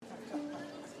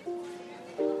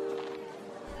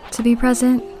To be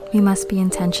present, we must be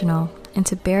intentional, and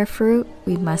to bear fruit,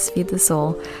 we must feed the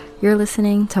soul. You're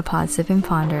listening to Pause, Sip, and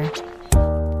Ponder.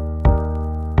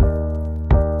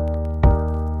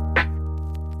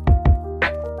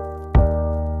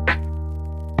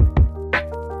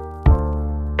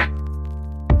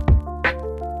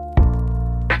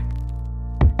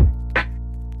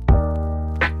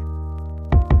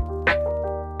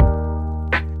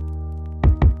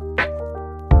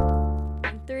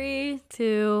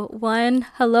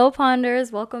 Hello,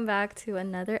 Ponders. Welcome back to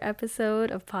another episode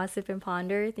of Pause, Sip, and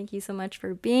Ponder. Thank you so much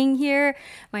for being here.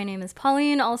 My name is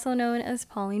Pauline, also known as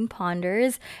Pauline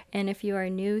Ponders. And if you are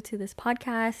new to this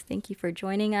podcast, thank you for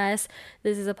joining us.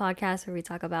 This is a podcast where we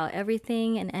talk about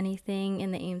everything and anything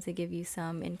in the aim to give you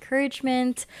some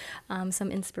encouragement,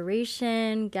 some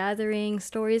inspiration, gathering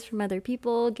stories from other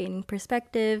people, gaining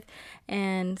perspective.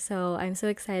 And so I'm so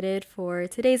excited for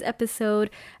today's episode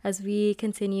as we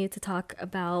continue to talk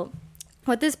about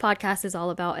what this podcast is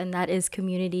all about, and that is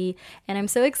community. And I'm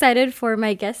so excited for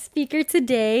my guest speaker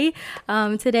today.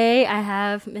 Today I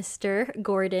have Mr.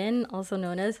 Gordon, also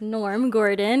known as Norm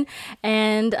Gordon,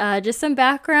 and just some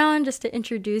background just to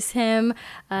introduce him.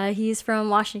 He's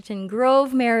from Washington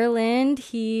Grove, Maryland.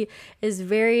 He is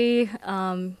very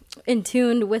in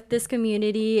tune with this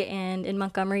community and in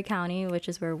Montgomery County, which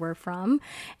is where we're from.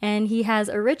 And he has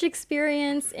a rich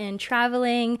experience in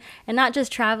traveling, and not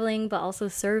just traveling, but also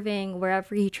serving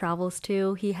wherever he travels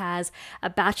to. He has a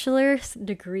bachelor's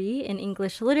degree in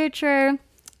English literature.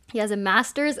 He has a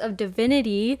Master's of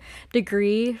Divinity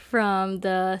degree from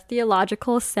the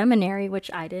Theological Seminary,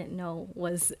 which I didn't know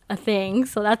was a thing.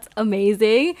 So that's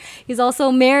amazing. He's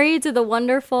also married to the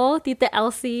wonderful Tita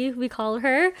Elsie, we call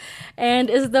her, and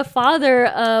is the father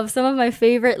of some of my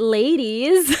favorite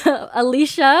ladies,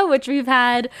 Alicia, which we've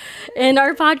had in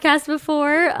our podcast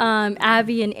before,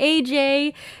 Abby and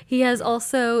AJ. He has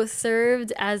also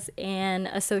served as an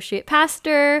associate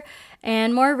pastor.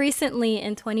 And more recently,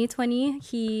 in 2020,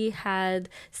 he had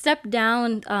stepped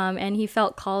down and he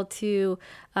felt called to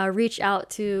reach out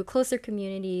to closer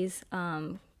communities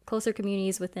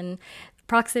within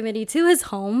proximity to his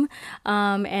home,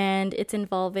 and it's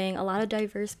involving a lot of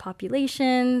diverse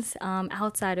populations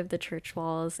outside of the church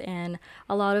walls, and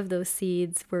a lot of those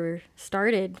seeds were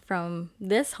started from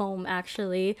this home,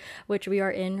 actually, which we are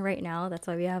in right now. That's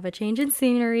why we have a change in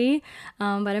scenery,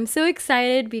 but I'm so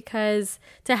excited because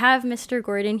to have Mr.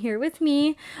 Gordon here with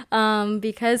me,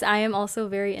 because I am also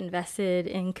very invested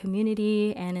in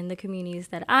community and in the communities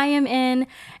that I am in,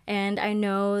 and I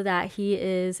know that he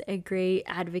is a great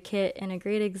advocate and a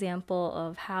great example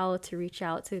of how to reach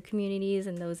out to communities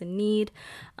and those in need.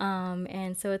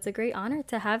 And so it's a great honor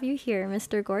to have you here,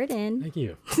 Mr. Gordon. Thank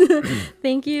you.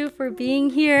 Thank you for being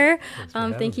here.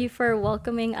 Thank you for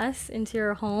welcoming us into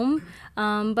your home.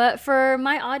 But for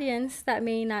my audience that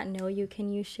may not know you,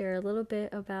 can you share a little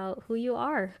bit about who you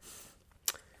are?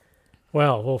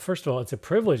 Well, first of all, it's a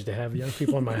privilege to have young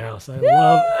people in my house.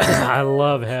 I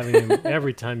love having them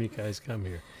every time you guys come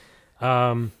here.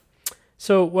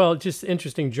 Just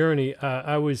interesting journey.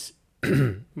 I was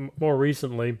more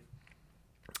recently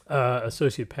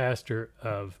associate pastor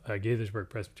of Gaithersburg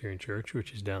Presbyterian Church,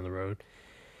 which is down the road,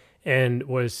 and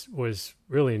was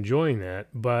really enjoying that.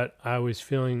 But I was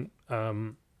feeling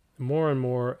more and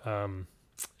more,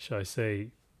 shall I say,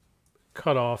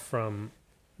 cut off from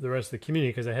the rest of the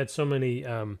community because I had so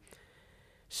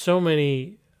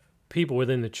many people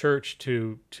within the church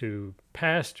to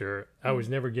pastor. I was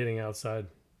never getting outside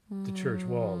the church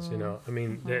walls, I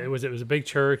mean, it was a big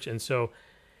church, and so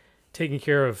taking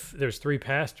care of, there's 3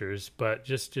 pastors, but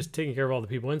just taking care of all the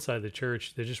people inside the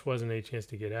church, there just wasn't any chance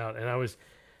to get out. And I was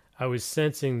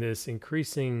sensing this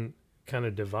increasing kind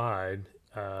of divide.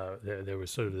 There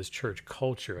was sort of this church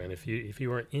culture, and if you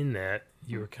weren't in that,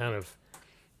 you were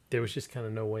there was just kind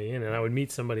of no way in. And I would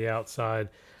meet somebody outside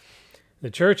the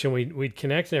church, and we'd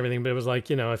connect and everything, but it was like,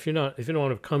 if you don't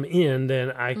want to come in, then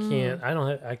I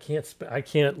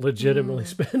can't legitimately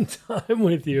spend time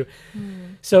with you.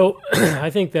 So I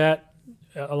think that,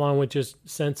 along with just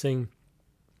sensing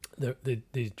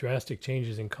the drastic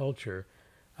changes in culture,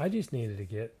 I just needed to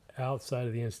get outside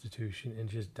of the institution and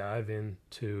just dive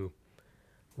into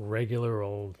regular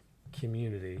old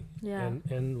community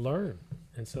and learn.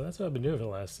 And so that's what I've been doing for the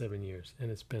last 7 years,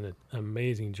 and it's been an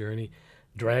amazing journey,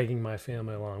 dragging my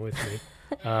family along with me.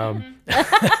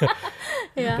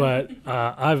 But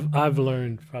I've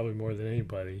learned probably more than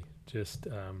anybody just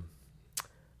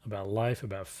about life,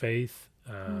 about faith,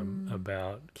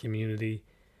 about community,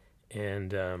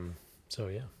 and so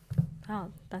yeah.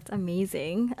 Wow, that's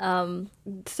amazing.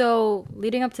 So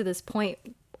leading up to this point,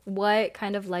 what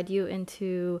kind of led you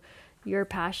into your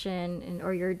passion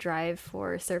or your drive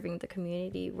for serving the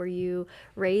community? Were you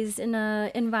raised in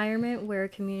an environment where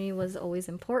community was always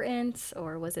important,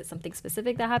 or was it something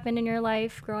specific that happened in your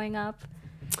life growing up?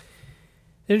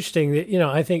 Interesting that,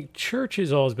 I think church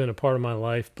has always been a part of my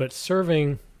life, but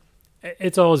serving,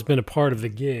 it's always been a part of the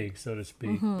gig, so to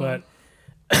speak. But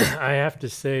I have to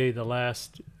say the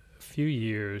last few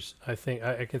years, I think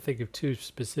I can think of two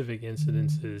specific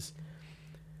incidences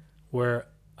where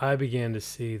I began to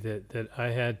see that I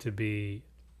had to be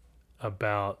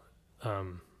about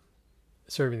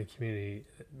serving the community.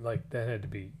 Like, that had to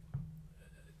be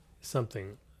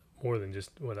something more than just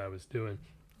what I was doing.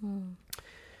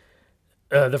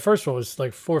 The first one was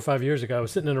like 4 or 5 years ago. I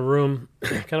was sitting in a room,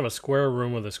 kind of a square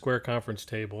room with a square conference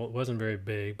table. It wasn't very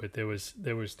big, but there was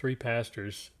 3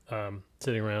 pastors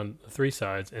sitting around 3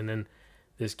 sides, and then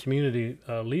this community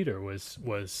leader was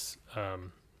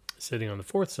sitting on the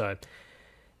 4th side.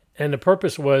 And the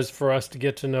purpose was for us to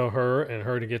get to know her and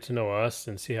her to get to know us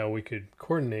and see how we could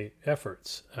coordinate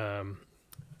efforts.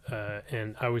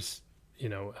 And I was,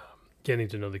 getting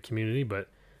to know the community, but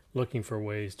looking for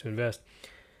ways to invest.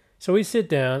 So we sit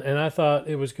down, and I thought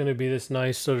it was going to be this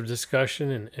nice sort of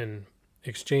discussion and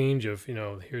exchange of,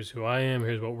 here's who I am,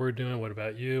 here's what we're doing, what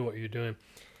about you, what you're doing.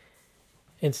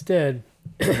 Instead,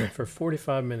 for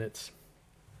 45 minutes,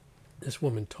 this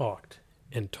woman talked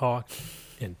and talked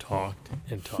and talked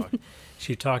and talked.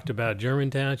 She talked about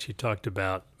Germantown. She talked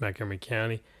about Montgomery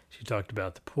County. She talked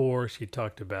about the poor. She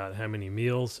talked about how many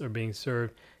meals are being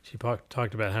served. She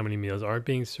talked about how many meals aren't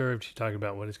being served. She talked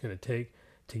about what it's going to take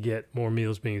to get more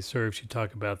meals being served. She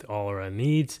talked about the all-around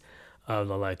needs of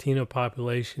the Latino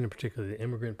population, and particularly the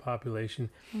immigrant population.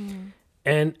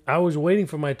 And I was waiting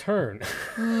for my turn.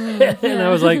 And I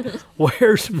was like,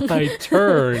 where's my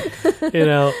turn?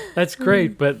 That's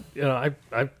great. But,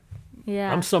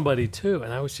 I'm somebody too.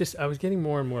 And I was getting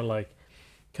more and more like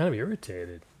kind of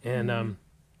irritated. And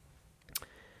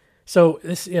so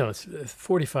this, it's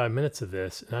 45 minutes of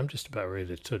this, and I'm just about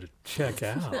ready to sort of check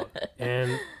out.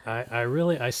 And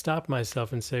I stopped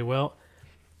myself and say, well,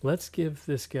 let's give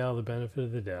this gal the benefit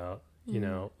of the doubt.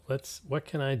 What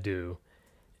can I do?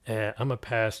 I'm a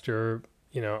pastor,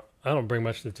 I don't bring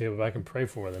much to the table, but I can pray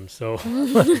for them. So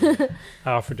I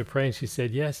offered to pray, and she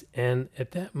said yes. And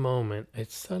at that moment,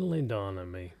 it suddenly dawned on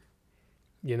me,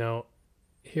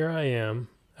 here I am.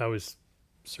 I was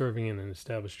serving in an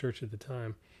established church at the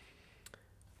time.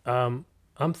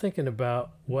 I'm thinking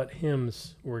about what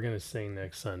hymns we're going to sing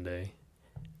next Sunday.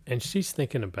 And she's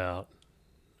thinking about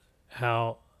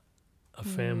how a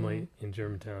family in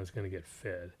Germantown is going to get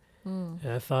fed. And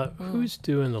I thought, who's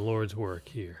doing the Lord's work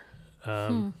here?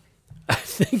 I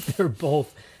think they're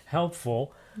both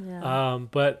helpful,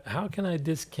 but how can I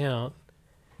discount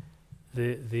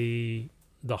the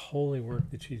holy work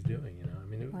that she's doing?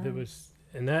 There was,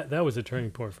 and that was a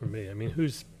turning point for me.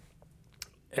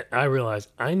 I realized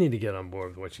I need to get on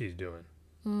board with what she's doing.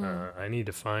 I need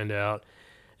to find out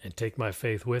and take my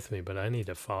faith with me, but I need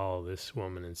to follow this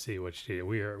woman and see what she did.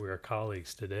 We are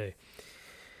colleagues today.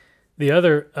 The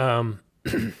other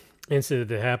incident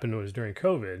that happened was during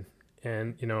COVID,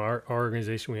 and our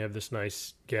organization, we have this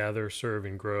nice gather, serve,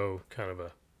 and grow kind of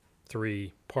a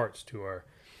 3 parts to our.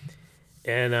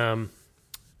 And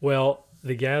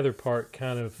the gather part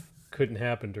kind of couldn't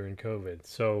happen during COVID.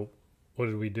 So what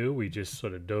did we do? We just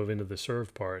sort of dove into the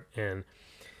serve part, and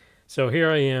so here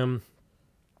I am.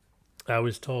 I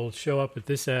was told, show up at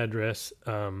this address,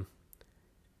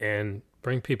 and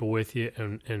bring people with you,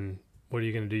 and what are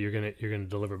you going to do? You're going to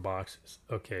deliver boxes.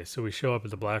 Okay, so we show up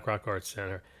at the Black Rock Arts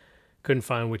Center. Couldn't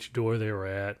find which door they were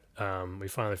at. We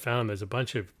finally found them. There's a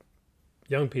bunch of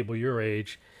young people your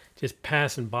age just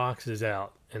passing boxes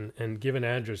out and giving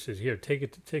addresses. Here,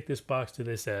 take this box to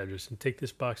this address and take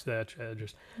this box to that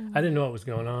address. I didn't know what was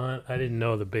going on. I didn't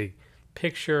know the big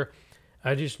picture.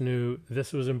 I just knew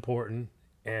this was important,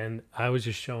 and I was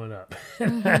just showing up.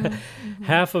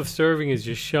 Half of serving is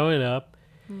just showing up.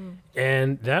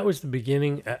 And that was the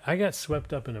beginning. I got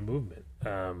swept up in a movement.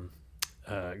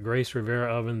 Grace Rivera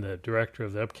Oven, the director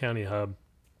of the Up County Hub,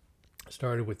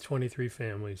 started with 23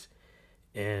 families,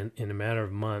 and in a matter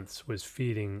of months was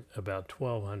feeding about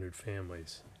 1,200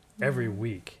 families every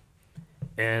week.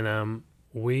 And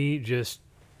we just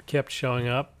kept showing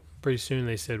up. Pretty soon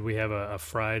they said, we have a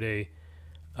Friday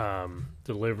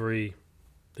delivery.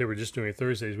 They were just doing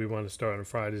Thursdays. We want to start on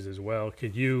Fridays as well.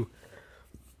 Could you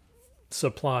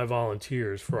supply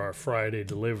volunteers for our Friday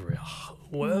delivery? Oh,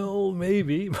 well,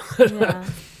 maybe.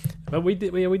 But we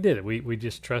did. We did it. We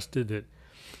just trusted that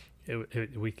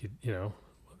we could,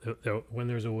 when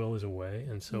there's a will, there's a way.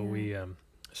 And so we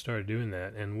started doing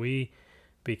that. And we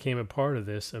became a part of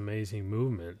this amazing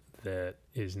movement that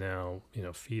is now,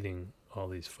 feeding all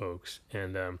these folks.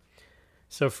 And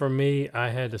so for me, I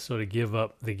had to sort of give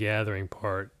up the gathering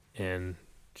part and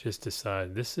just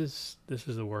decide this is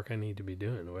the work I need to be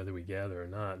doing, whether we gather or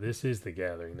not. This is the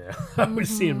gathering now. I was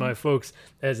seeing my folks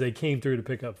as they came through to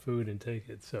pick up food and take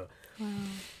it. So,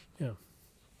 yeah.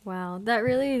 Wow, that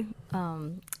really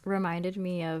reminded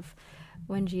me of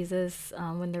when Jesus,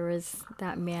 when there was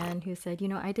that man who said,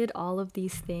 I did all of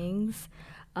these things.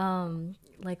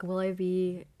 Will I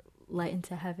be let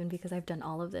into heaven because I've done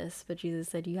all of this? But Jesus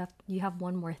said, you have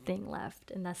one more thing left,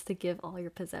 and that's to give all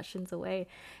your possessions away.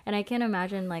 And I can't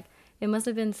imagine, it must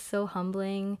have been so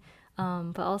humbling,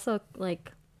 but also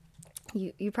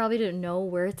you probably didn't know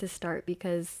where to start,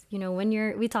 because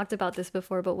when we talked about this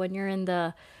before, but when you're in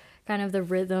the kind of the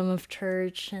rhythm of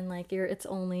church, and it's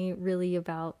only really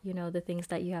about the things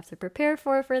that you have to prepare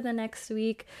for the next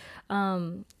week,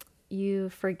 you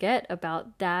forget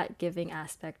about that giving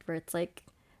aspect, where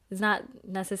it's not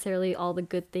necessarily all the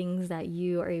good things that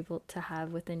you are able to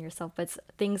have within yourself, but it's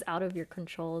things out of your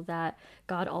control that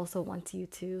God also wants you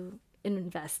to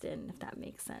invest in, if that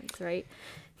makes sense, right?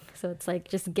 So it's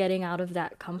just getting out of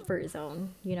that comfort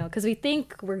zone, because we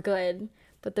think we're good,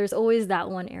 but there's always that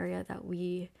one area that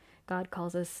God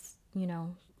calls us,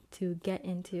 to get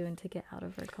into and to get out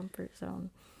of our comfort zone.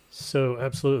 So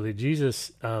absolutely.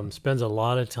 Jesus spends a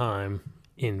lot of time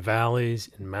in valleys,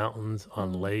 in mountains,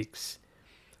 on lakes.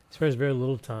 He spends very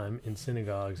little time in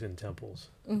synagogues and temples.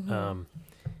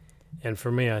 And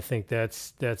for me, I think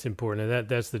that's important. And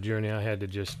that's the journey I had to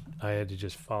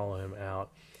just follow him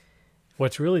out.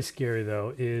 What's really scary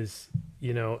though is,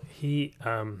 he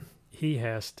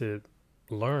has to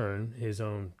learn his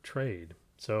own trade.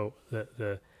 So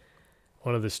the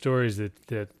one of the stories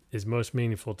that is most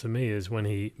meaningful to me is when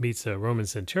he meets a Roman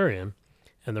centurion,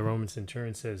 and the Roman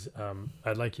centurion says,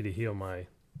 "I'd like you to heal my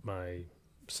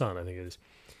son," I think it is.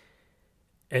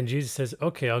 And Jesus says,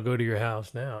 "Okay, I'll go to your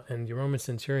house now." And the Roman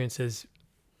centurion says,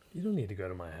 "You don't need to go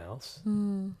to my house.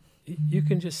 You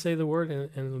can just say the word and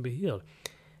it'll be healed."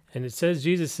 And it says,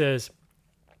 Jesus says,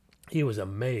 he was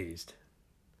amazed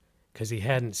because he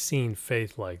hadn't seen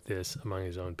faith like this among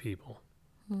his own people.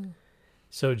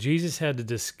 So Jesus had to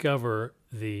discover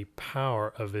the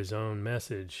power of his own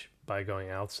message by going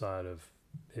outside of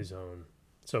his own.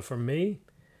 So for me,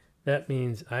 that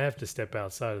means I have to step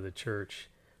outside of the church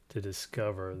to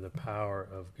discover the power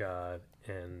of God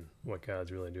and what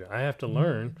God's really doing. I have to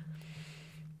learn.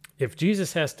 If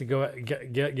Jesus has to go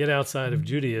get outside of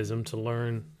Judaism to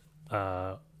learn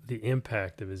the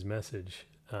impact of his message,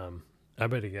 I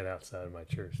better get outside of my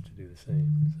church to do the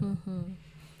same.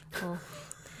 So.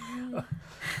 Well,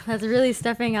 that's really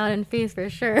stepping out in faith for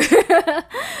sure.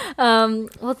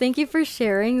 Well, thank you for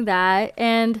sharing that.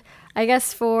 And I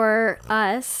guess for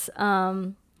us,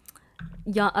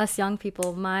 us young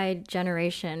people, my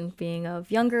generation being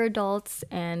of younger adults,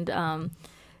 and I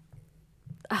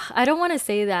don't want to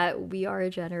say that we are a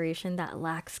generation that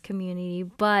lacks community,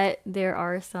 but there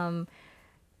are some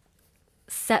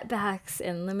setbacks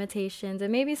and limitations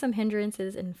and maybe some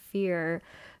hindrances and fear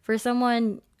for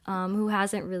someone who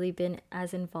hasn't really been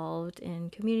as involved in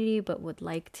community but would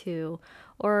like to,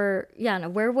 or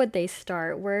where would they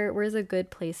start? Where's a good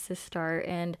place to start,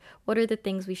 and what are the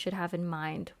things we should have in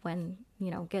mind when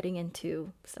getting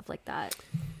into stuff like that?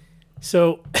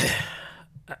 So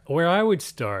where I would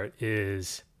start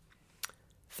is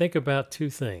think about two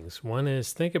things. One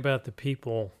is think about the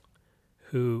people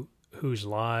whose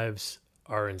lives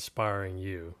are inspiring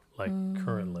you, like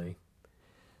currently.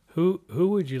 Who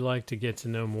would you like to get to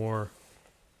know more?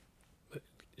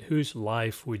 Whose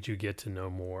life would you get to know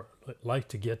more?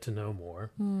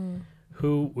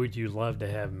 Who would you love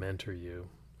to have mentor you?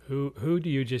 Who do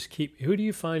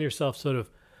you find yourself sort of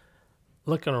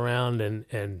looking around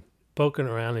and poking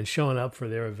around and showing up for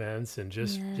their events and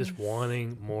just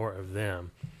wanting more of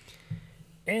them?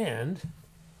 And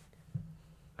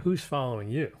who's following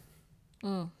you?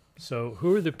 So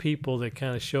who are the people that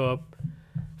kind of show up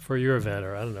for your event,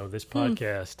 or I don't know, this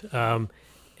podcast,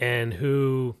 and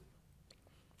who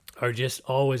are just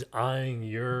always eyeing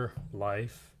your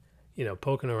life,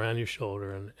 poking around your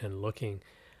shoulder and looking.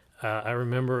 I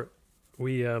remember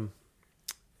we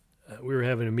were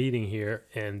having a meeting here,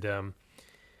 and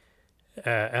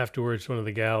afterwards one of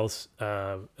the gals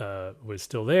was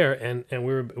still there, and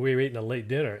we were eating a late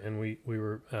dinner, and we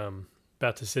were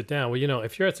about to sit down. Well,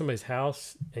 if you're at somebody's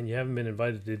house and you haven't been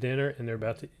invited to dinner and they're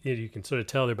about to, you can sort of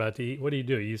tell they're about to eat. What do?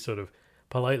 You sort of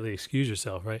politely excuse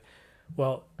yourself, right?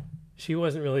 Well, she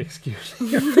wasn't really excusing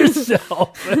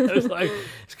herself. It was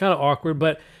it's kind of awkward,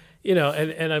 but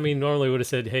and I mean, normally would have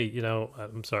said, "Hey,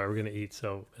 I'm sorry, we're going to eat."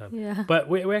 So, but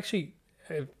we actually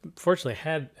fortunately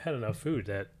had enough food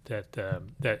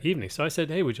that evening. So I said,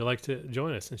 "Hey, would you like to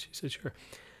join us?" And she said, "Sure."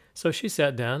 So she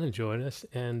sat down and joined us,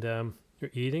 and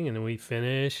we're eating, and then we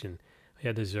finished, and we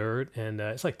had dessert, and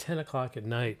it's like 10 o'clock at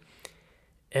night.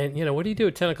 And, what do you do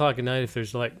at 10 o'clock at night if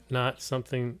there's like not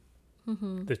something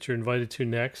that you're invited to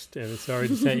next and it's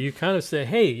already 10? You kind of say,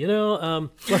 hey, well,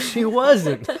 she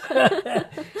wasn't.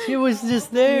 She was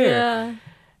just there. Yeah.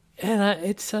 And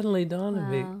it suddenly dawned on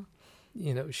me,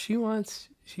 she wants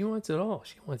it all.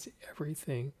 She wants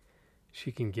everything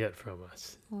she can get from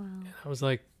us. Wow. And I was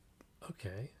like,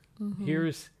 okay,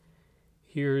 here's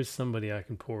somebody I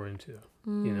can pour into,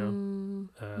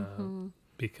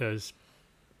 because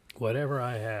whatever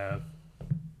I have,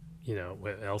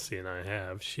 what Elsie and I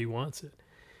have, she wants it.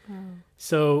 Wow.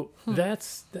 So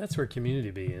that's where community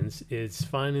begins. It's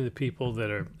finding the people that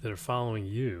are following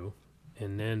you,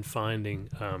 and then finding,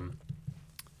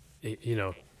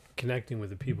 connecting with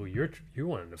the people you're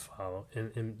wanting to follow,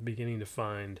 and beginning to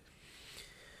find.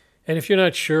 And if you're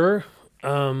not sure,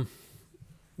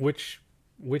 which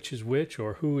is which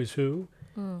or who is who,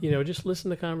 just listen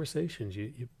to conversations.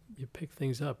 You pick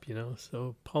things up,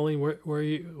 So Pauline, where are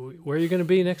you going to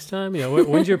be next time?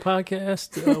 When's your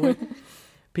podcast?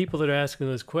 People that are asking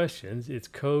those questions, it's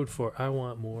code for I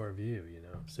want more of you,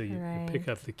 So you pick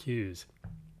up the cues.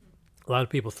 A lot of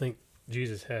people think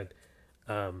Jesus had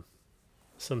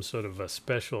some sort of a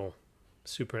special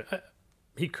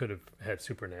he could have had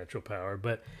supernatural power,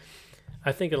 but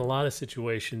I think in a lot of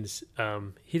situations,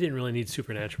 he didn't really need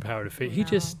supernatural power to fit.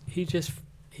 No.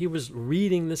 He was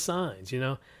reading the signs,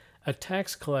 A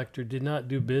tax collector did not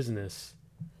do business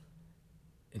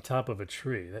on top of a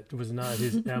tree. That was not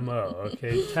his MO,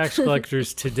 okay? Tax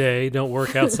collectors today don't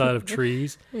work outside of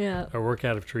trees or work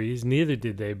out of trees. Neither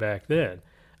did they back then.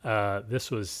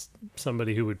 This was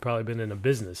somebody who would probably been in a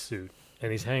business suit,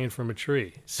 and he's hanging from a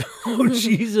tree. So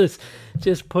Jesus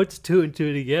just puts two and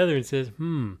two together and says,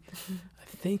 I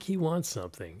think he wants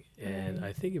something, and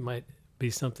I think it might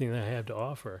be something that I have to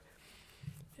offer.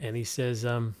 And he says,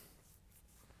 how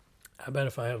about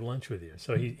if I have lunch with you?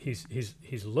 So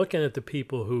he's looking at the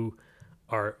people who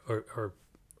are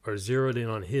zeroed in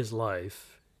on his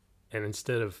life, and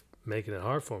instead of making it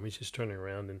hard for him, he's just turning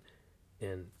around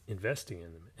and investing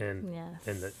in them.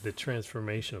 And the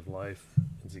transformation of life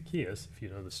in Zacchaeus, if you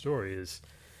know the story, is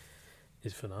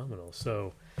phenomenal.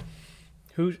 So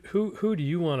who do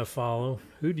you want to follow?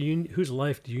 Whose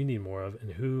life do you need more of,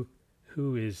 and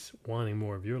who is wanting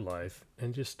more of your life?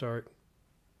 And just start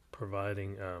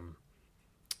providing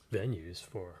venues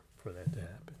for that to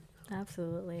happen.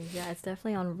 Absolutely. Yeah, it's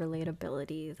definitely on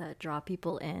relatability that draw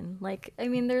people in.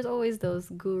 There's always those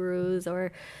gurus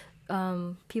or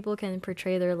people can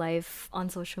portray their life on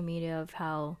social media of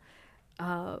how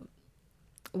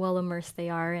well immersed they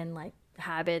are in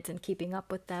habits and keeping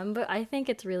up with them. But I think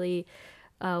it's really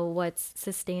what's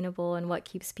sustainable and what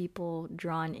keeps people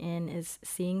drawn in is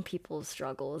seeing people's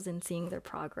struggles and seeing their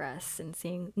progress and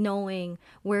knowing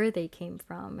where they came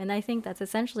from. And I think that's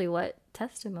essentially what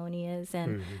testimony is,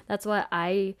 and that's what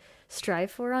I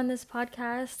strive for on this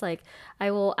podcast.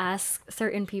 I will ask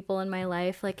certain people in my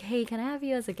life, hey, can I have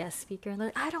you as a guest speaker? And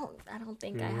they're like, I don't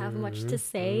think I have much to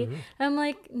say. And I'm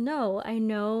like, no, I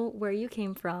know where you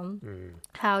came from,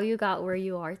 how you got where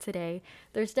you are today.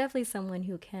 There's definitely someone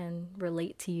who can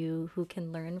relate to you, who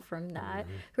can learn from that,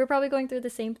 who are probably going through the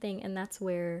same thing. And that's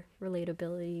where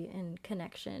relatability and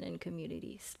connection and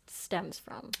community stems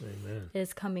from. Amen.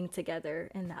 Is coming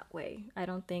together in that way. I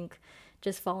don't think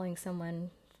just following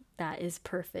someone that is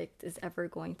perfect is ever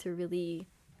going to really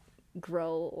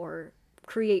grow or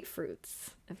create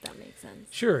fruits, if that makes sense.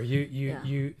 Sure.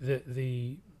 You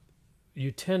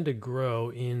tend to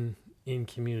grow in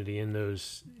community in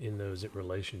those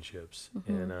relationships.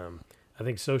 And I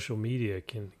think social media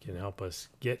can help us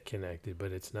get connected,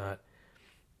 but it's not,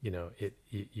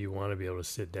 you want to be able to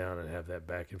sit down and have that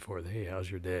back and forth. Hey,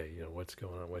 how's your day? What's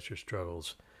going on? What's your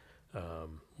struggles?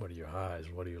 What are your highs?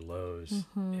 What are your lows?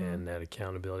 And that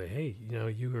accountability. Hey,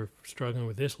 you were struggling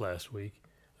with this last week.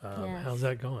 How's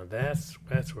that going? That's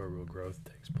where real growth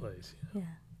takes place. Yeah,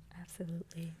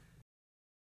 absolutely.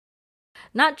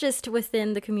 Not just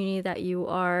within the community that you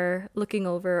are looking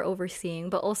over, overseeing,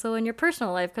 but also in your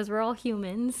personal life, because we're all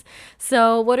humans.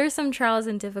 So what are some trials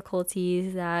and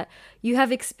difficulties that you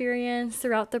have experienced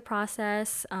throughout the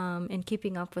process in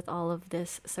keeping up with all of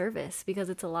this service? Because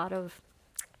it's a lot of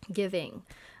giving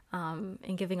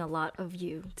and giving a lot of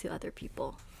you to other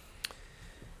people.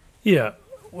 Yeah,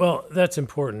 well, that's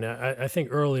important. I think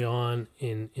early on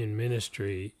in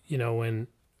ministry, when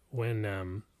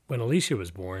Alicia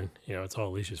was born, it's all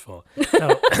Alicia's fault.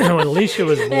 When Alicia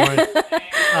was born,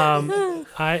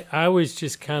 I was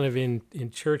just kind of in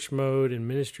church mode and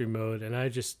ministry mode, and I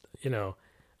just, oh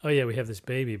yeah, we have this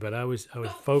baby, but I was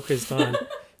focused on,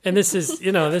 and this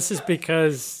is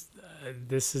because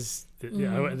this is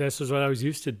what I was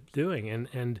used to doing,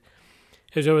 and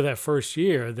it was over that first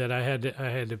year that I had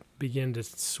to begin to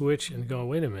switch and go,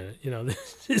 wait a minute,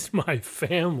 this is my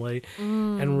family,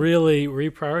 and really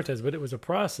reprioritize. But it was a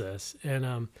process,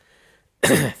 and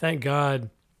thank God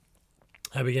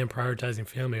I began prioritizing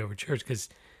family over church, because,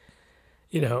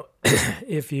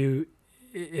 if you,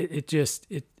 it's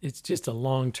just a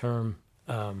long-term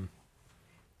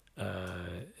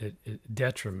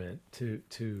detriment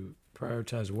to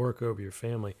prioritize work over your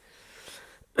family.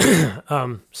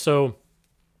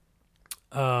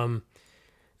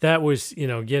 That was,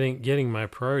 getting my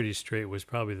priorities straight was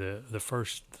probably the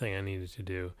first thing I needed to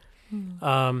do.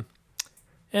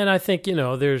 And I think,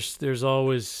 there's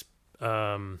always,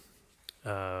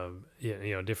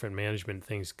 different management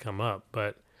things come up,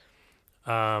 but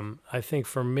I think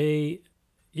for me,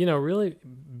 really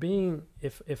being,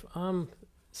 if I'm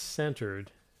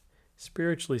centered,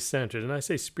 spiritually centered, and I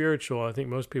say spiritual, I think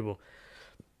most people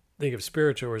think of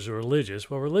spiritual as religious.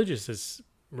 Well,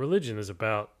 religion is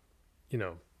about,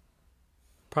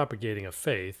 propagating a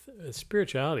faith.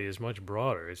 Spirituality is much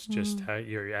broader. It's just how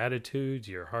your attitudes,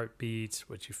 your heartbeats,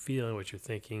 what you're feeling, what you're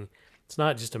thinking. It's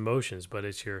not just emotions, but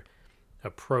it's your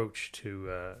approach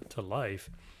to life.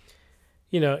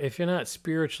 If you're not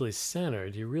spiritually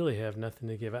centered, you really have nothing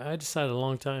to give. I decided a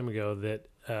long time ago that,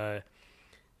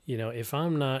 if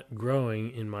I'm not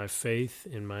growing in my faith,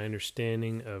 in my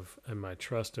understanding of, and my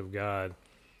trust of God,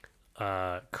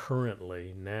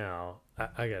 currently now,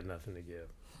 I got nothing to give.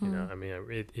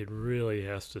 It really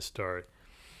has to start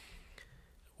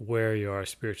where you are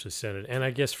spiritually centered. And I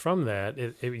guess from that,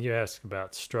 you ask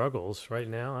about struggles right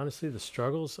now. Honestly, the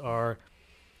struggles are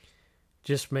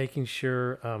just making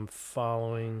sure I'm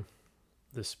following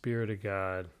the Spirit of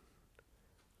God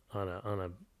on a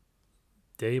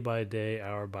day by day,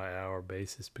 hour by hour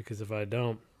basis. Because if I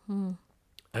don't,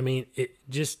 it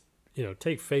just,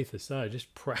 take faith aside,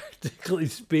 just practically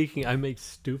speaking, I make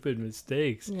stupid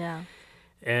mistakes. Yeah.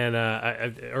 And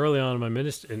I early on in my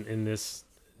ministry, in this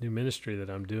new ministry that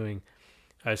I'm doing,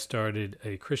 I started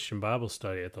a Christian Bible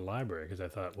study at the library, because I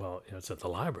thought, well, it's at the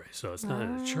library, so it's not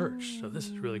in a church. So this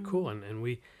is really cool. And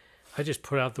I just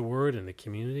put out the word in the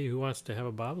community, who wants to have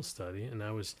a Bible study? And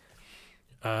I was,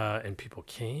 and people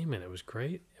came, and it was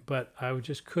great. But I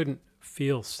just couldn't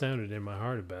feel centered in my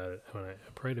heart about it. When I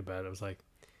prayed about it, I was like,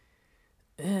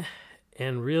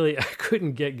 and really I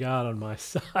couldn't get God on my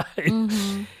side.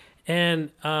 Mm-hmm. And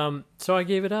so I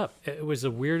gave it up. It was the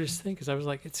weirdest thing, because I was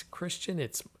like, it's Christian.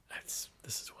 It's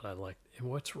this is what I like. And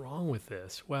what's wrong with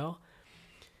this? Well,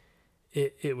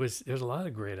 there's a lot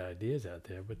of great ideas out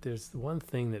there, but there's the one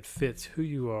thing that fits who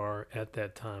you are at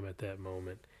that time, at that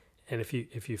moment. And if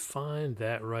you find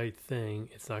that right thing,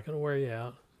 it's not going to wear you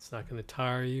out. It's not going to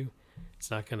tire you.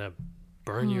 It's not going to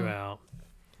burn you out.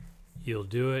 You'll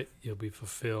do it. You'll be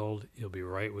fulfilled. You'll be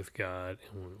right with God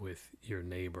and with your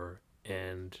neighbor,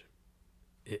 and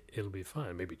it'll be fun.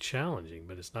 It may be challenging,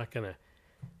 but it's not gonna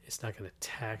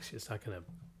tax you. It's not gonna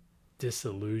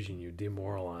disillusion you,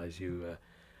 demoralize you.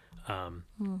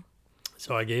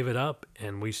 So I gave it up,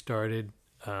 and we started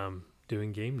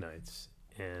doing game nights,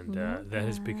 and that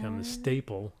has become the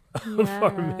staple of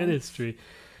our ministry.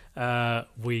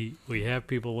 We have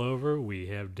people over, we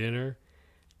have dinner,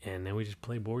 and then we just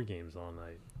play board games all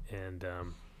night. And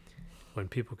when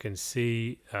people can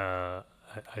see, our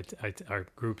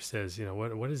group says,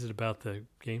 what is it about the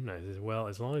game night? I said, well,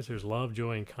 as long as there's love,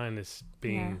 joy, and kindness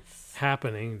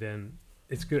happening, then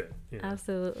it's good.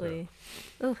 Absolutely.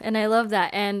 So. Oh, and I love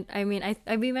that. And I mean,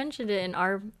 we mentioned it in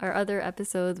our other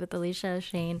episodes with Alicia,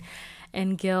 Shane,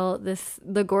 and Gil.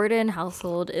 The Gordon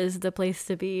household is the place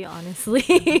to be,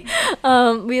 honestly.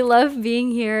 We love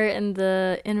being here in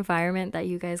the environment that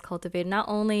you guys cultivate. Not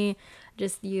only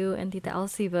just you and Tita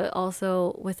Elsie, but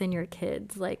also within your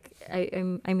kids. Like,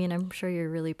 I'm sure you're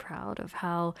really proud of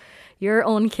how your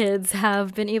own kids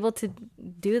have been able to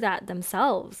do that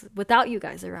themselves without you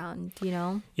guys around,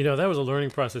 that was a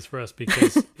learning process for us,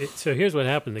 because so here's what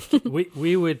happened.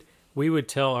 We would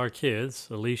tell our kids,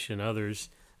 Alicia and others,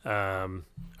 our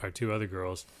two other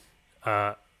girls,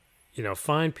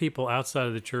 find people outside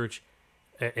of the church,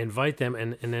 invite them,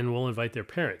 and then we'll invite their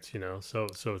parents, so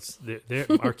it's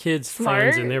our kids'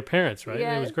 friends and their parents, right? Yes.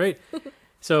 And it was great.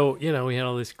 So, we had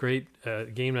all this great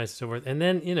game nights and so forth. And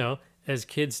then, as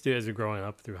kids do, as they're growing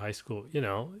up through high school,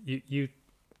 you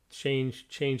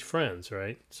change friends,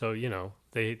 right? So,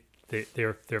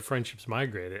 their friendships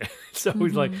migrated. So we're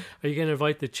like, are you going to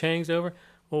invite the Changs over?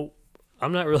 Well,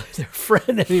 I'm not really their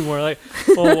friend anymore. Like,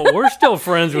 well, we're still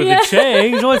friends with the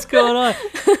Changs. What's going on?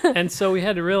 And so we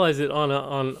had to realize that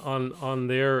on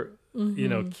their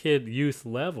kid youth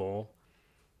level,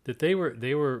 that they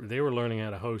were learning how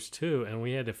to host too, and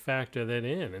we had to factor that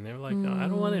in. And they were like, no, I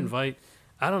don't want to invite.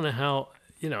 I don't know how.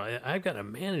 I've got to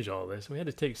manage all this. We had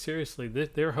to take seriously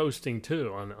that they're hosting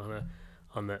too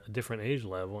on a different age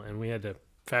level, and we had to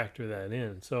factor that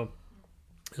in. So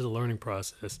it's a learning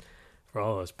process for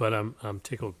all of us. But I'm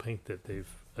tickled pink that they've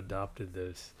adopted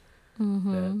those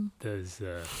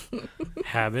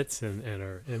habits and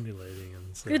are emulating them.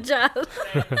 So. Good job.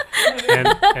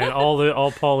 and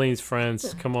all Pauline's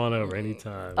friends, come on over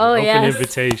anytime. Oh, Open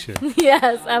invitation.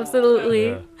 Yes, absolutely.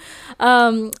 Yeah.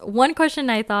 One question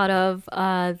I thought of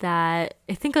that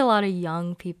I think a lot of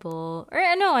young people, or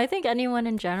no, I think anyone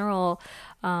in general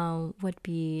would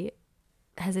be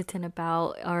hesitant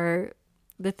about, are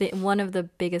one of the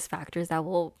biggest factors that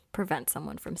will prevent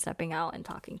someone from stepping out and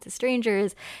talking to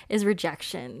strangers is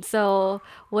rejection. So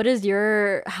what's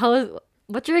your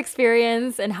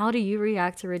experience, and how do you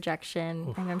react to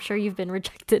rejection? And I'm sure you've been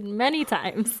rejected many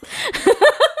times.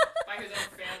 By his own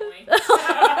family.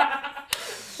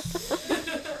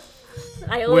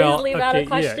 I always leave out a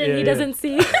question he doesn't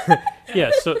see.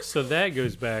 Yeah, so that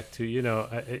goes back to,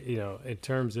 in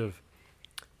terms of,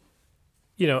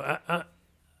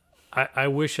 I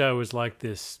wish I was like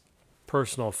this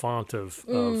personal font of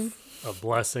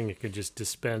blessing. It could just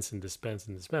dispense and dispense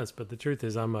and dispense. But the truth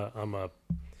is, I'm a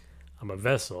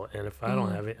vessel, and if I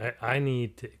don't have it, I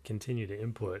need to continue to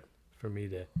input for me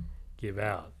to give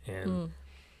out. And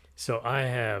so I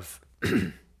have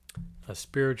a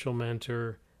spiritual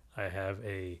mentor. I have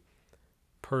a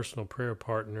personal prayer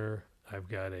partner. I've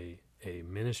got a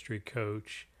ministry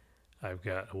coach. I've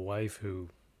got a wife who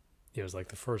is like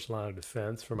the first line of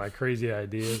defense for my crazy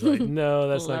ideas. Like, no,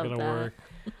 that's not going to work.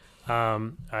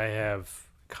 I have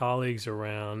colleagues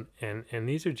around, and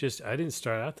these are just, I didn't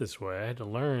start out this way. I had to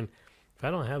learn, if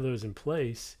I don't have those in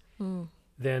place,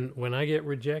 then when I get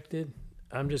rejected,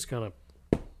 I'm just going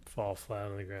to fall flat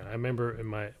on the ground. I remember in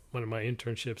one of my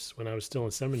internships when I was still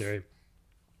in seminary,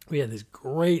 we had this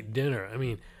great dinner. I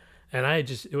mean, and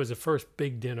it was the first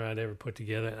big dinner I'd ever put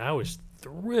together, and I was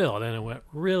thrilled, and it went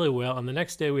really well. And the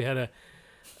next day we had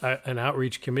an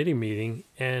outreach committee meeting,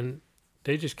 and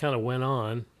they just kind of went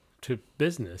on to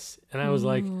business. And I was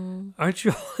like, aren't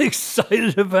you all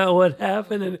excited about what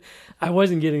happened? And I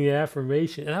wasn't getting the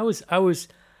affirmation. And I was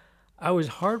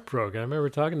heartbroken. I remember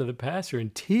talking to the pastor in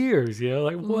tears,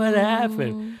 like, what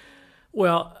happened?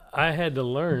 Well, I had to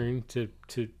learn to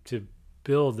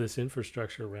build this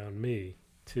infrastructure around me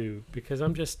because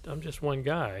I'm just one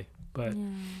guy. But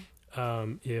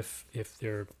if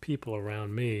there are people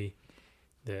around me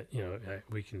that,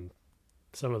 we can,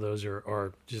 some of those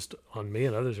are just on me,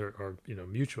 and others are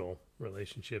mutual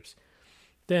relationships,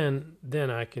 then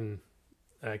I can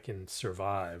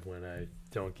survive when I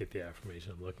don't get the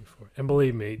affirmation I'm looking for. And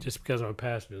believe me, just because I'm a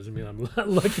pastor doesn't mean I'm not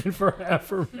looking for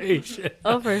affirmation.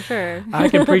 Oh, for sure. I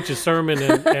can preach a sermon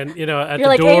and at You're the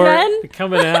like, door, amen?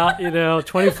 Coming out,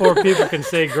 24 people can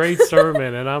say great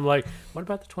sermon, and I'm like, what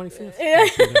about the 25th?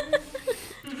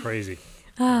 It's crazy.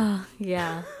 Oh,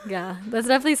 yeah. That's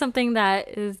definitely something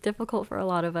that is difficult for a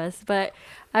lot of us. But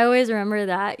I always remember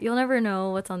that you'll never know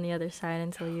what's on the other side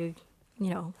until you,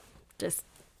 just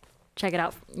check it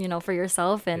out, for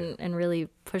yourself and really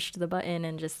push the button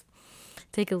and just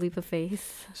take a leap of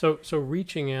faith. So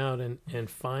reaching out and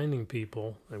finding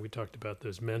people, and we talked about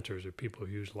those mentors or people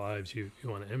whose lives you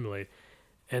want to emulate.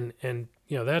 And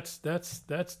that's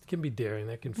can be daring.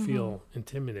 That can feel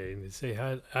intimidating to say,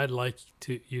 I'd like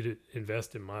you to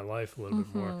invest in my life a little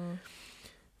bit more.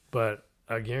 But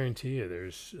I guarantee you,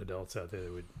 there's adults out there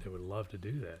that would love to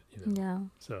do that. Yeah.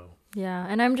 So. Yeah,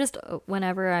 and I'm just,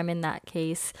 whenever I'm in that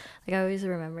case, like, I always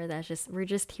remember that we're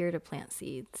just here to plant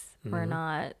seeds. We're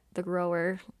not the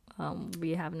grower.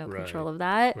 We have no control of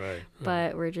that. Right.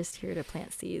 But we're just here to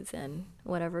plant seeds, and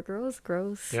whatever grows.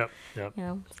 Yep.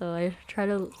 So I try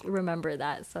to remember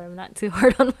that, so I'm not too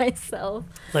hard on myself.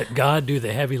 Let God do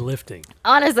the heavy lifting.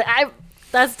 Honestly,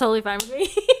 that's totally fine with me.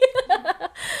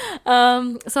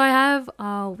 So I have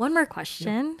one more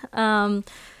question.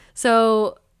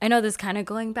 So I know this is kind of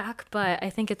going back, but I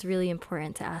think it's really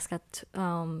important to ask at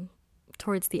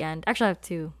towards the end. Actually, I have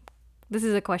two. This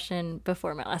is a question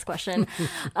before my last question.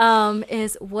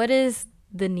 Is what is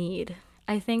the need?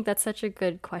 I think that's such a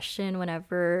good question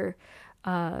whenever,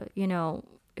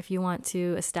 if you want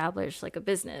to establish like a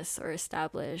business or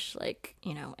establish like,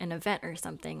 an event or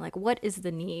something, like what is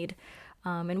the need?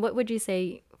 And what would you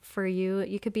say for you,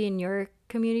 you could be in your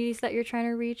communities that you're trying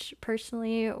to reach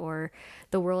personally or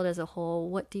the world as a whole.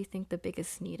 What do you think the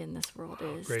biggest need in this world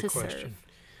is Great to question. serve?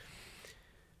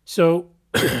 So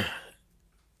the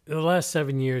last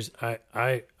 7 years,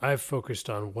 I've focused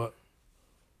on what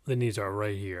the needs are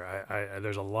right here.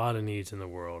 There's a lot of needs in the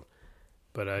world,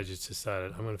 but I just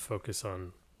decided I'm going to focus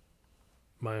on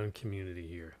my own community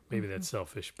here. Maybe that's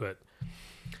selfish, but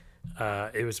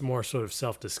it was more sort of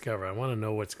self-discovery. I want to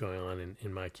know what's going on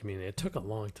in my community. It took a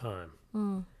long time.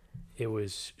 It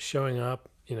was showing up,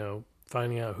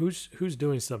 finding out who's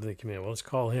doing something in the community. Well, let's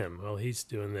call him. Well, he's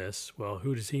doing this. Well,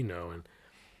 who does he know?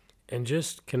 And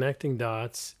just connecting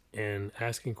dots and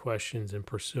asking questions and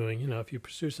pursuing. If you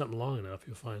pursue something long enough,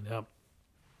 you'll find out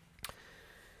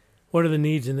what are the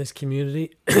needs in this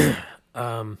community.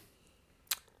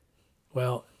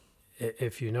 Well,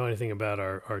 if you know anything about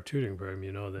our tutoring program,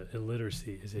 you know that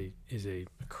illiteracy is a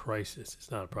crisis.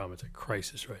 It's not a problem; it's a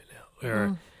crisis right now.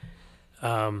 Where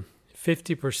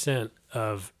 50%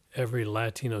 of every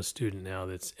Latino student now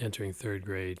that's entering third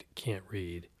grade can't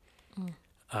read.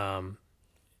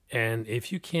 And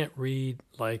if you can't read,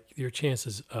 your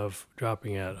chances of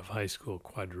dropping out of high school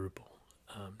quadruple.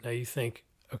 Now you think,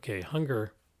 okay,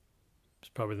 hunger is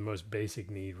probably the most basic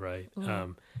need, right?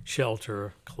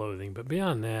 Shelter, clothing. But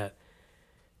beyond that,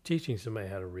 teaching somebody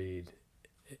how to read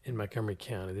in Montgomery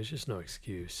County, there's just no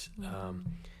excuse.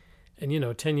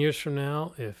 And 10 years from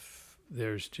now, if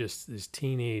there's just this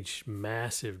teenage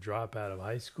massive dropout of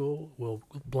high school, we'll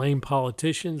blame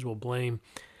politicians, we'll blame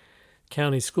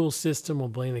county school system, we'll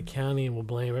blame the county, and we'll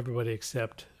blame everybody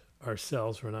except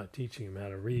ourselves for not teaching them how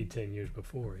to read 10 years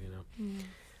before,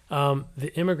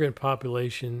 The immigrant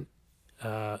population,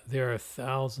 there are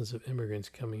thousands of immigrants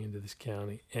coming into this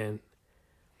county, and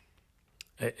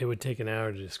it would take an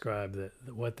hour to describe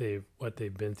what they've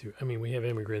been through. I mean, we have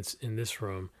immigrants in this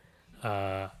room.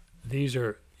 These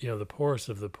are the poorest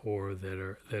of the poor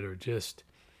that are just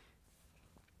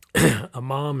a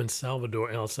mom in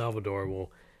El Salvador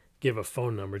will give a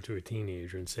phone number to a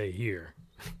teenager and say, here,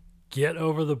 get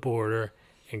over the border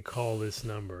and call this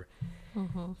number.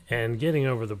 And getting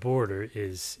over the border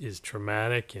is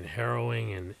traumatic and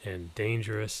harrowing and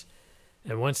dangerous.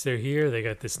 And once they're here, they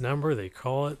got this number, they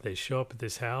call it, they show up at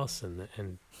this house,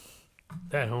 and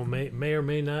that home may or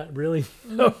may not really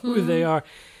know who they are.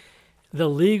 The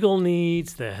legal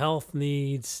needs, the health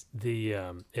needs, the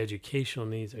educational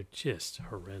needs are just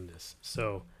horrendous.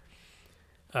 So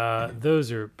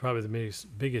those are probably the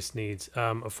biggest needs.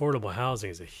 Affordable housing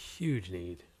is a huge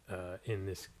need in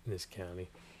this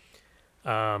county.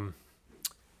 The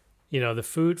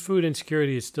food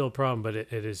insecurity is still a problem, but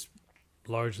it has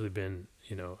largely been,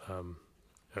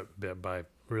 by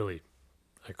really,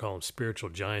 I call them spiritual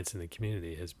giants in the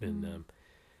community, has been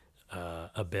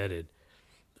abetted.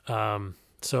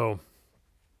 So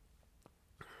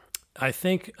I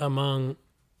think among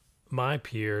my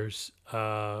peers,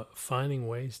 finding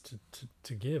ways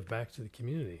to give back to the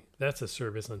community, that's a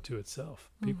service unto itself.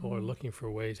 People are looking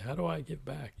for ways, how do I give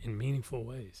back in meaningful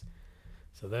ways?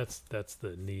 So that's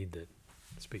the need that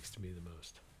speaks to me the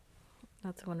most.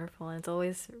 That's wonderful. And it's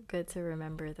always good to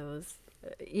remember those.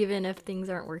 Even if things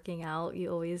aren't working out,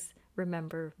 you always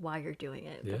remember why you're doing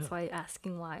it. Yeah. That's why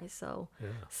asking why is so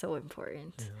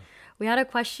important. Yeah. We had a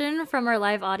question from our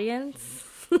live audience.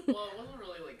 Well, it wasn't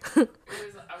really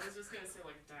I was just going to say,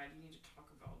 Dad, you need to talk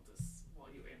about this while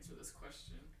you answer this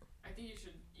question. I think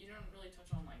you don't really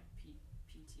touch on,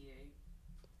 PTA,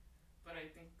 but I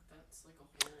think that's,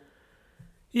 a whole...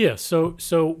 Yeah,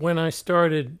 so when I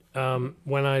started,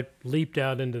 when I leaped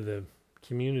out into the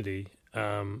community,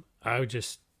 I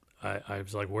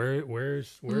was like,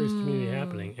 where's community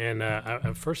happening?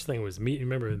 And first thing was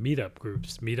remember meetup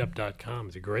groups. Meetup.com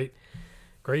is a great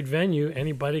venue.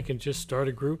 Anybody can just start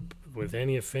a group with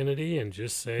any affinity and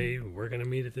just say we're going to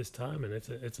meet at this time, and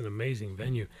it's an amazing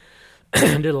venue.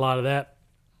 Did a lot of that,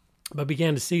 but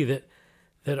began to see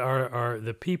that our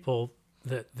the people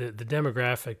that the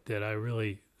demographic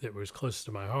that was closest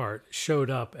to my heart showed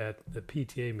up at the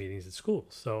PTA meetings at schools.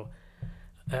 So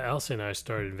Elsie and I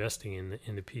started investing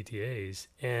in the PTAs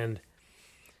and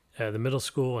the middle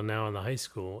school and now in the high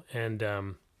school. And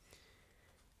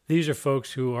these are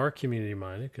folks who are community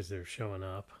minded because they're showing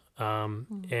up.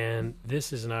 And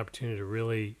this is an opportunity to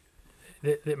really,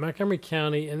 that Montgomery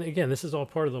County, and again, this is all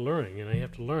part of the learning. You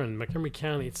have to learn. Montgomery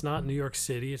County, it's not New York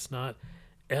City, it's not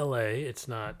LA, it's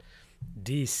not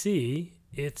DC,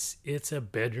 it's a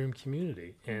bedroom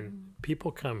community. And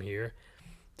people come here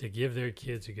to give their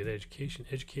kids a good education.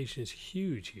 Education is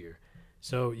huge here.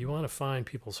 So you want to find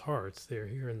people's hearts. They're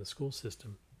here in the school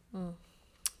system.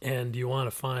 And you want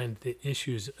to find the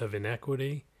issues of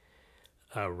inequity,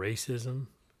 racism,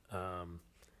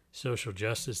 social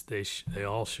justice. They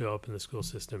all show up in the school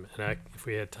system. And if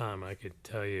we had time, I could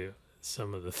tell you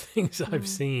some of the things I've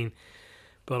seen.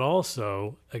 But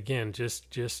also, again,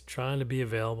 just trying to be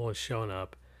available and showing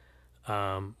up.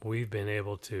 We've been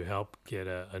able to help get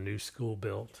a new school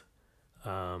built.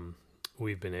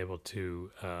 We've been able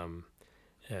to,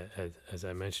 as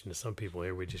I mentioned to some people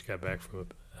here, we just got back from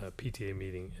a PTA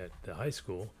meeting at the high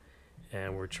school,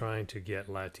 and we're trying to get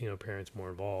Latino parents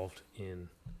more involved in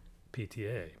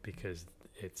PTA because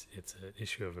it's an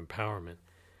issue of empowerment.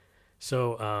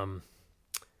 So,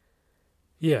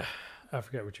 yeah, I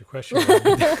forgot what your question was.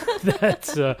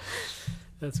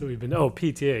 That's what we've been. Oh,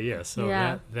 PTA, yeah. So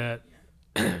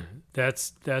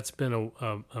that's been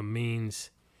a means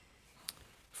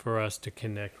for us to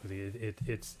connect with you.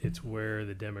 It's where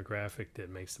the demographic that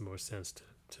makes the most sense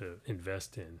to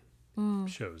invest in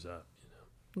shows up.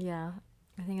 Yeah,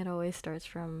 I think it always starts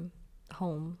from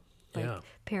home.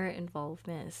 Parent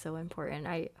involvement is so important.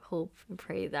 I hope and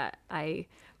pray that I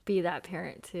be that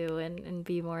parent too, and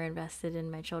be more invested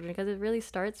in my children, because it really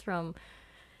starts from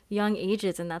young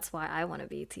ages, and that's why I want to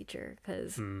be a teacher,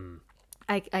 because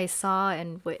I saw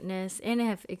and witnessed and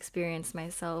have experienced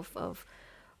myself of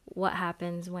what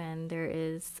happens when there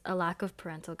is a lack of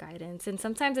parental guidance. And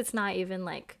sometimes it's not even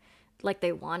like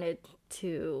they wanted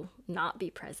to not be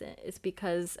present. It's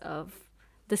because of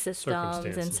the systems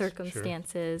and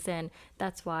circumstances. Sure. And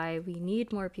that's why we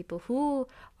need more people who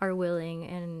are willing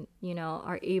and,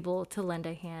 are able to lend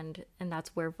a hand. And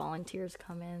that's where volunteers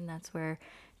come in. That's where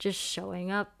just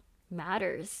showing up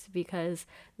matters, because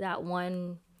that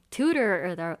one tutor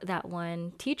or that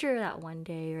one teacher that one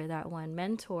day or that one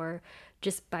mentor,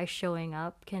 just by showing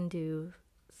up, can do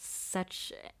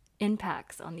such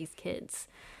impacts on these kids.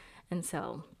 And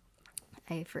so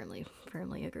I firmly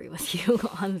agree with you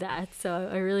on that. So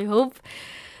I really hope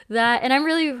that, and I'm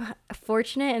really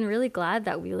fortunate and really glad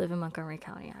that we live in Montgomery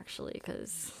County, actually,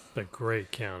 because a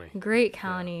great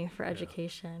county for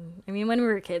education. I mean, when we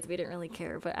were kids, we didn't really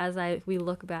care, but as we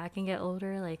look back and get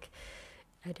older, like,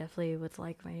 I definitely would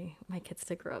like my kids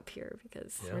to grow up here,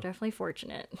 because we're definitely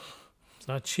fortunate. It's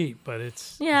not cheap, but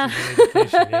it's a good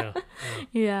education.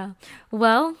 Yeah.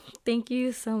 Well, thank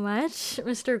you so much,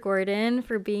 Mr. Gordon,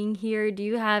 for being here. Do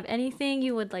you have anything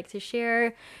you would like to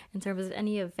share in terms of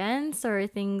any events or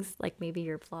things like maybe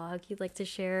your blog you'd like to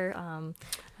share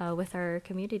with our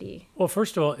community? Well,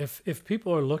 first of all, if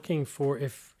people are looking for,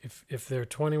 if they're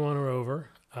 21 or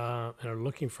over and are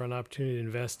looking for an opportunity to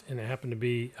invest, and they happen to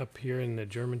be up here in the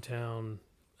Germantown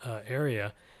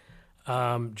area,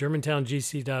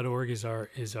 GermantownGC.org is our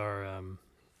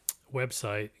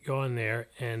website. Go on there,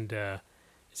 and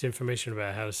it's information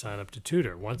about how to sign up to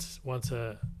tutor one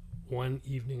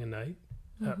evening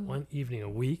a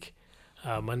week,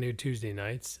 Monday or Tuesday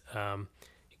nights. You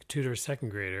can tutor a second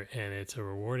grader, and it's a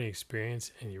rewarding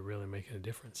experience, and you're really making a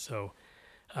difference. So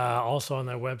also on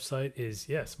that website is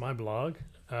my blog.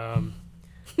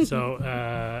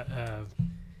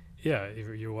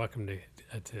 You're welcome to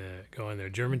go in there.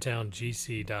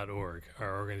 GermantownGC.org.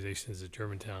 Our organization is the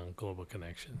Germantown Global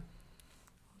Connection.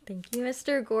 Thank you,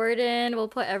 Mr. Gordon. We'll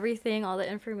put all the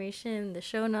information in the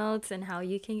show notes and how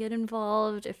you can get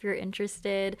involved if you're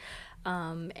interested.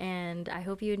 And I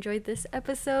hope you enjoyed this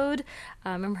episode.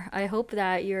 I hope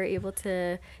that you're able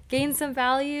to gain some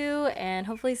value and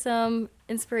hopefully some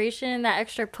inspiration, that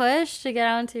extra push to get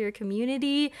out into your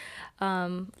community.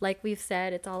 Like we've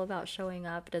said, it's all about showing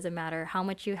up. It doesn't matter how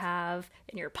much you have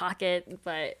in your pocket,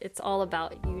 but it's all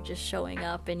about you just showing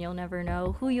up, and you'll never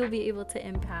know who you'll be able to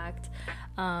impact.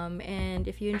 And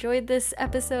if you enjoyed this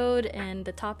episode and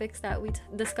the topics that we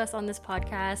discuss on this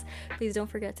podcast, please don't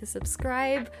forget to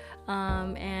subscribe.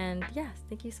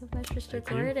 Thank you so much, Mr.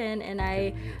 Gordon. And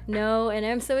I know, and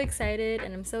I'm so excited,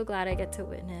 and I'm so glad I get to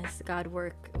witness God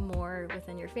work more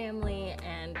within your family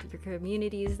and your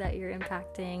communities that you're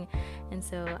impacting. And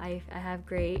so I have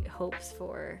great hopes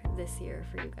for this year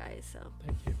for you guys. So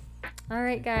thank you. All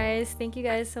right, guys. Thank you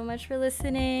guys so much for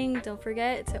listening. Don't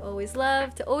forget to always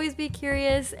love, to always be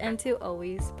curious, and to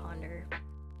always ponder.